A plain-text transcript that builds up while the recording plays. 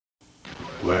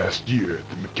Last year at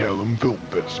the McCallum Film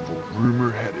Festival,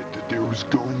 rumor had it that there was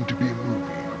going to be a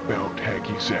movie about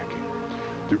hacky sacking.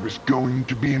 There was going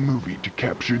to be a movie to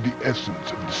capture the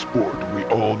essence of the sport we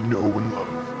all know and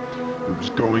love. There was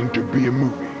going to be a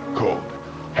movie called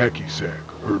Hacky Sack,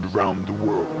 heard around the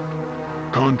world.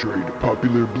 Contrary to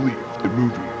popular belief, the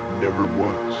movie never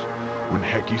was. When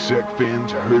hacky sack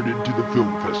fans herded to the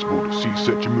film festival to see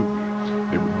such a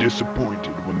movie, they were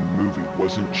disappointed when the movie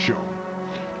wasn't shown.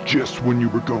 Just when you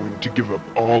were going to give up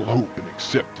all hope and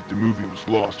accept that the movie was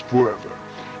lost forever,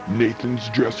 Nathan's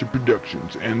Dresser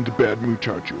Productions and the Bad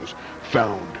Muchachos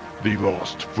found the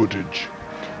lost footage.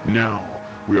 Now,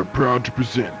 we are proud to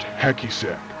present Hacky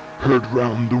Sack, heard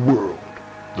round the world,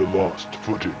 the lost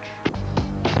footage.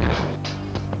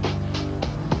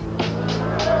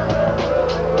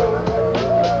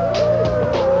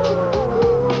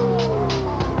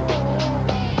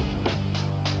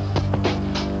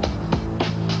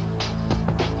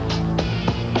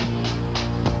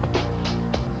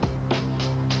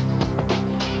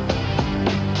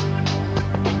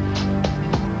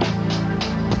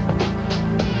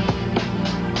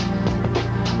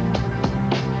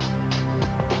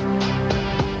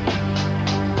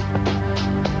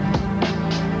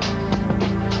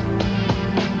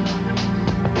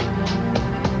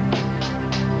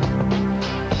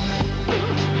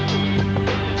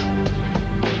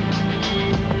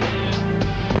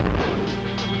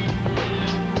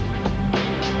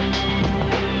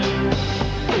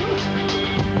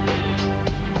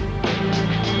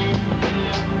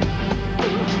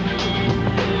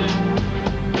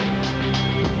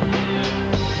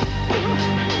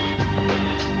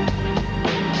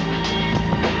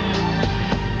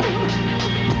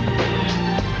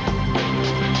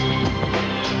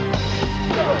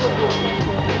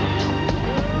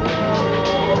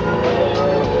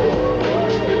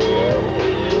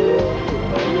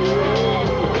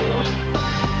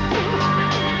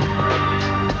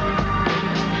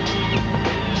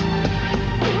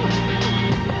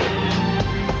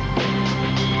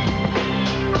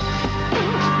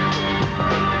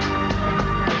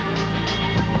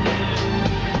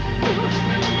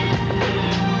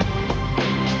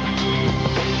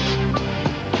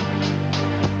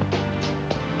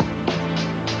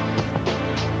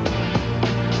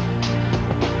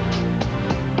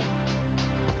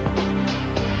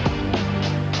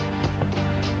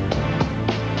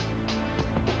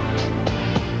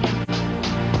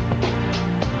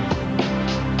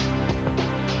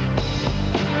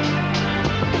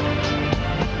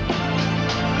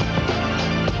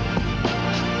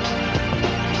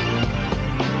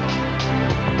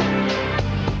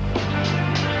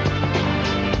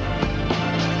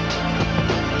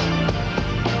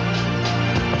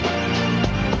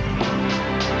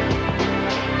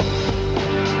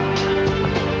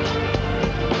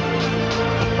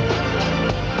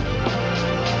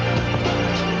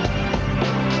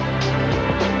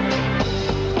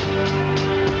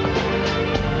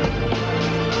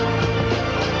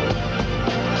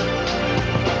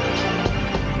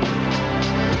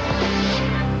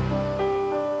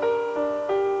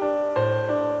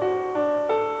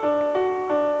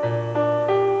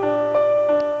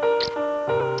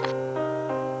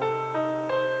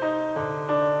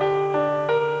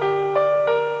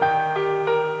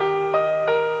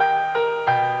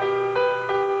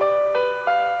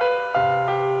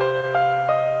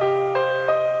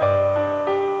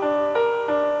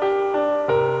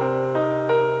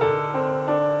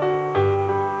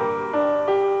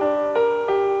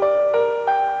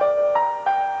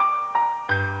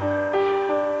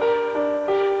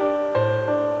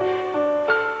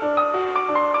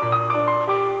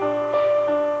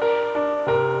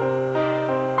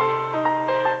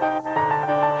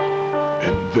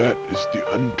 And that is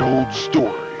the untold story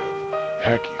of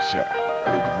Hacky Sack,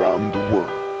 heard around the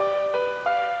world.